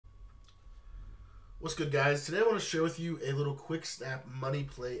What's good, guys? Today I want to share with you a little quick snap money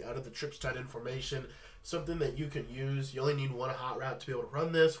play out of the trips tight information, something that you can use. You only need one hot route to be able to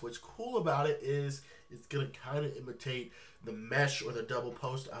run this. What's cool about it is it's going to kind of imitate the mesh or the double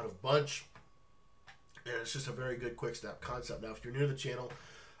post out of bunch, and it's just a very good quick snap concept. Now, if you're new to the channel,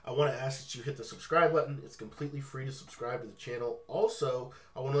 I want to ask that you hit the subscribe button. It's completely free to subscribe to the channel. Also,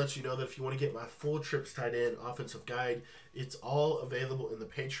 I want to let you know that if you want to get my full trips tight end offensive guide, it's all available in the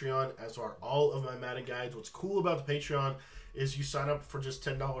Patreon, as are all of my Madden guides. What's cool about the Patreon is you sign up for just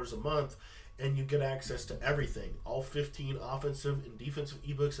 $10 a month and you get access to everything. All 15 offensive and defensive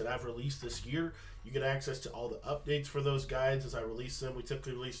ebooks that I've released this year. You get access to all the updates for those guides as I release them. We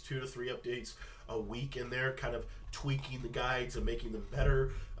typically release 2 to 3 updates a week in there, kind of tweaking the guides and making them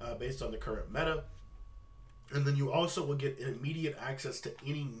better based on the current meta. And then you also will get immediate access to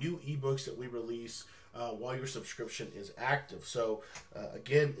any new ebooks that we release while your subscription is active. So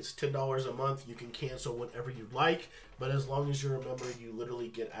again, it's $10 a month. You can cancel whenever you like, but as long as you're a member, you literally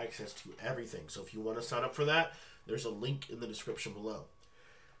get access to everything. So if you want to sign up for that, there's a link in the description below.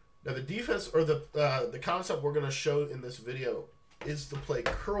 Now the defense, or the concept we're going to show in this video, is the play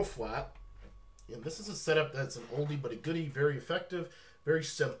curl flat. And this is a setup that's an oldie but a goodie, very effective, very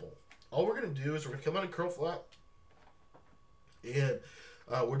simple. All we're going to do is we're going to come out and curl flat, and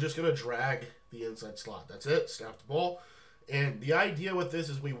we're just going to drag the inside slot. That's it. Snap the ball. And the idea with this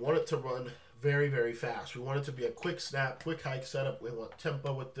is we want it to run very, very fast. We want it to be a quick snap, quick hike setup. We want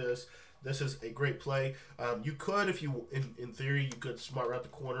tempo with this. This is a great play. You could, if you, in theory, you could smart route the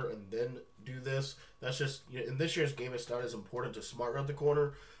corner and then do this. That's just, in this year's game, it's not as important to smart route the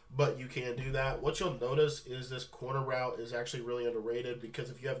corner, but you can do that. What you'll notice is this corner route is actually really underrated, because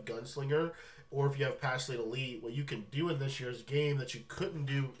if you have Gunslinger or if you have Pass Lead Elite, what you can do in this year's game that you couldn't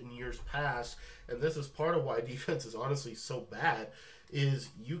do in years past, and this is part of why defense is honestly so bad, is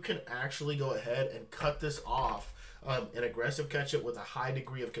you can actually go ahead and cut this off and aggressive catch it with a high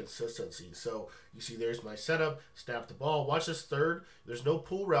degree of consistency. So you see there's my setup, snap the ball. Watch this third. There's no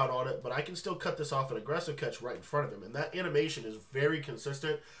pull route on it, but I can still cut this off an aggressive catch right in front of him. And that animation is very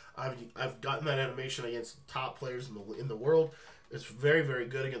consistent. I've gotten that animation against top players in the world. It's very, very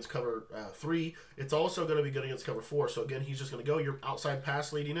good against cover 3. It's also going to be good against cover 4. So again, he's just going to go. You're outside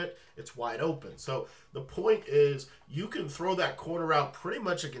pass leading it. It's wide open. So the point is you can throw that corner route pretty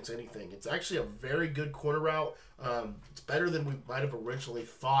much against anything. It's actually a very good corner route. It's better than we might have originally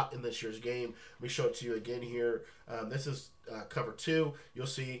thought in this year's game. Let me show it to you again here. This is cover 2. You'll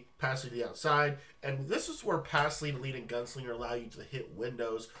see pass lead to the outside. And this is where pass lead, elite, and gunslinger allow you to hit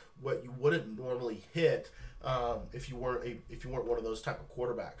windows what you wouldn't normally hit if you weren't one of those type of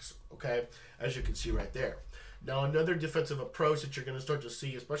quarterbacks, okay, as you can see right there. Now, another defensive approach that you're going to start to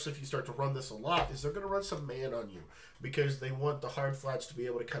see, especially if you start to run this a lot, is they're going to run some man on you, because they want the hard flats to be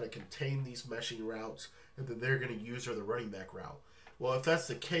able to kind of contain these meshing routes, and then they're going to use the running back route. Well, if that's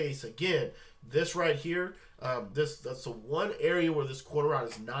the case, again, this right here, that's the one area where this corner route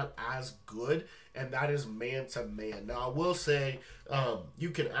is not as good, and that is man-to-man. Now, I will say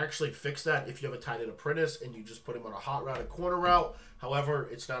you can actually fix that if you have a tight end apprentice and you just put him on a hot route and corner route. However,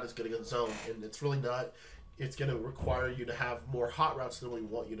 it's not as good against zone, and it's really not. It's going to require you to have more hot routes than we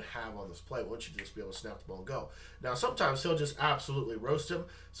want you to have on this play. Once you just be able to snap the ball and go. Now, sometimes he'll just absolutely roast him,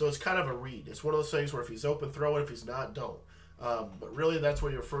 so it's kind of a read. It's one of those things where if he's open, throw it. If he's not, don't. But really, that's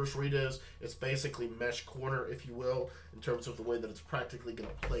where your first read is. It's basically mesh corner, if you will, in terms of the way that it's practically going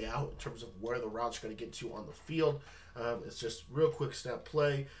to play out, in terms of where the route's going to get to on the field. It's just real quick snap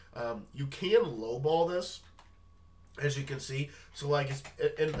play. You can lowball this, as you can see. So, like,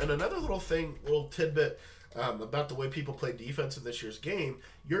 and another little thing, little tidbit about the way people play defense in this year's game,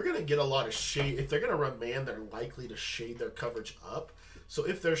 you're going to get a lot of shade. If they're going to run man, they're likely to shade their coverage up. So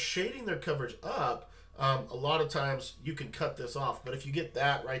if they're shading their coverage up, a lot of times you can cut this off, but if you get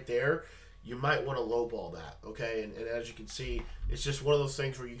that right there, you might want to lowball that, okay? And as you can see, it's just one of those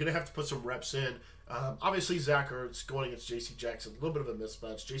things where you're going to have to put some reps in. Obviously, Zach Ertz going against J.C. Jackson, a little bit of a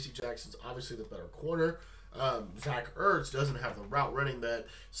mismatch. J.C. Jackson's obviously the better corner. Zach Ertz doesn't have the route running that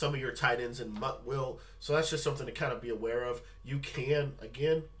some of your tight ends in Mutt will, so that's just something to kind of be aware of. You can,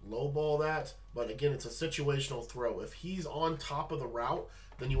 again, lowball that, but again, it's a situational throw. If he's on top of the route,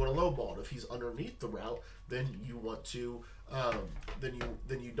 then you want to lowball it. If he's underneath the route, then you want to, then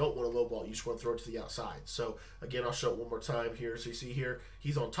you don't want to lowball it. You just want to throw it to the outside. So again, I'll show it one more time here. So you see here,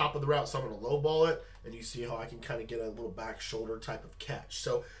 he's on top of the route, so I'm going to lowball it, and you see how I can kind of get a little back shoulder type of catch.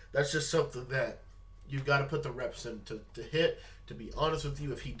 So that's just something that you've got to put the reps in to hit. To be honest with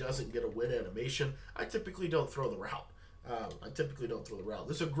you, if he doesn't get a win animation, I typically don't throw the route.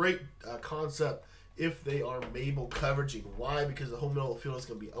 This is a great concept if they are Mabel coveraging. Why? Because the whole middle of the field is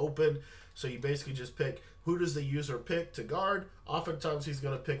going to be open. So you basically just pick, who does the user pick to guard? Oftentimes he's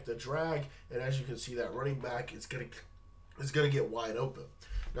going to pick the drag, and as you can see, that running back is going to get wide open.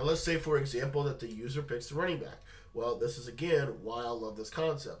 Now let's say, for example, that the user picks the running back. Well, this is again why I love this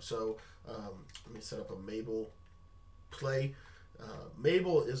concept. So let me set up a Mabel play.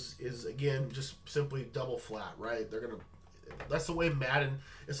 Mabel is again just simply double flat, right? That's the way Madden.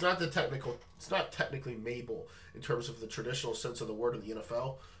 It's not technically Mabel in terms of the traditional sense of the word in the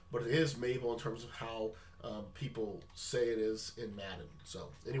NFL, but it is Mabel in terms of how people say it is in Madden. So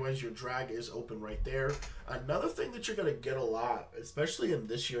anyways, your drag is open right there. Another thing that you're going to get a lot, especially in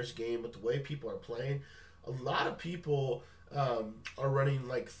this year's game with the way people are playing, a lot of people are running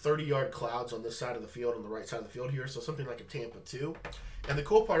like 30-yard clouds on this side of the field, on the right side of the field here, so something like a Tampa 2. And the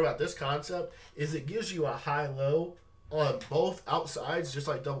cool part about this concept is it gives you a high-low on both outsides, just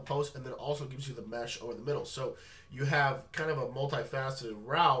like double post, and then also gives you the mesh over the middle. So you have kind of a multifaceted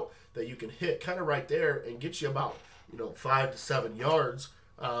route that you can hit kind of right there and get you about 5 to 7 yards,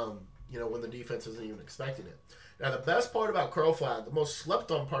 when the defense isn't even expecting it. Now, the best part about curl flat, the most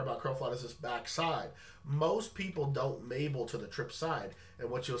slept-on part about curl flat is this back side. Most people don't Mabel to the trip side, and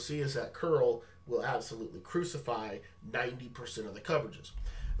what you'll see is that curl will absolutely crucify 90% of the coverages.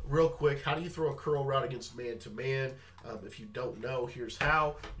 Real quick, how do you throw a curl route against man-to-man? If you don't know, here's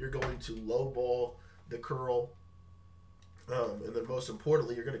how. You're going to low ball the curl, and then most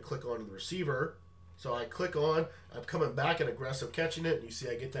importantly, you're going to click on the receiver. So I click on, I'm coming back and aggressive catching it, and you see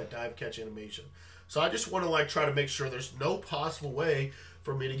I get that dive catch animation. So I just want to try to make sure there's no possible way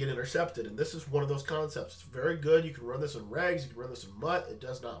for me to get intercepted, and this is one of those concepts. It's very good. You can run this in regs, you can run this in mutt, it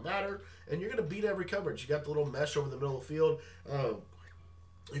does not matter, and you're going to beat every coverage. You got the little mesh over the middle of the field.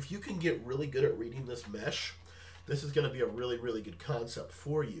 If you can get really good at reading this mesh, this is going to be a really, really good concept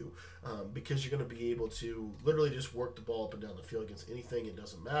for you, because you're going to be able to literally just work the ball up and down the field against anything. It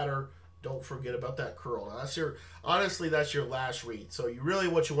doesn't matter. Don't forget about that curl. Now honestly, that's your last read. So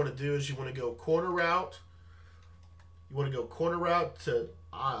what you want to do is you want to go corner route. You want to go corner route to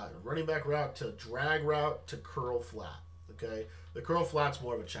running back route to drag route to curl flat. Okay, the curl flat's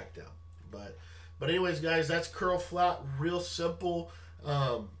more of a check down. But anyways, guys, that's curl flat. Real simple.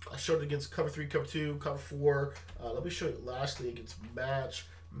 I showed it against cover 3, cover 2, cover 4. Let me show you lastly against match.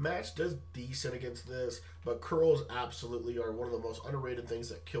 Match does decent against this, but curls absolutely are one of the most underrated things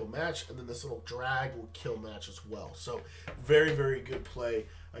that kill match, and then this little drag will kill match as well. So very, very good play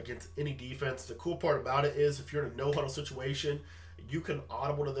against any defense. The cool part about it is if you're in a no-huddle situation, you can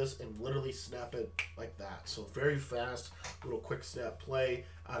audible to this and literally snap it like that. So very fast, little quick snap play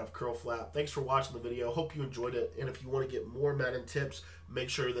out of curl flat. Thanks for watching the video. Hope you enjoyed it. And if you want to get more Madden tips, make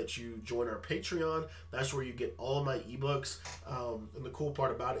sure that you join our Patreon. That's where you get all of my ebooks. And the cool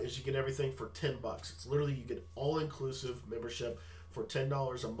part about it is you get everything for $10. It's literally, you get all-inclusive membership for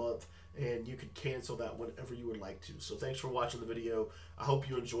 $10 a month, and you can cancel that whenever you would like to. So thanks for watching the video. I hope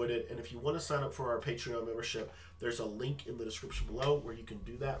you enjoyed it. And if you want to sign up for our Patreon membership, there's a link in the description below where you can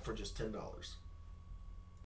do that for just $10.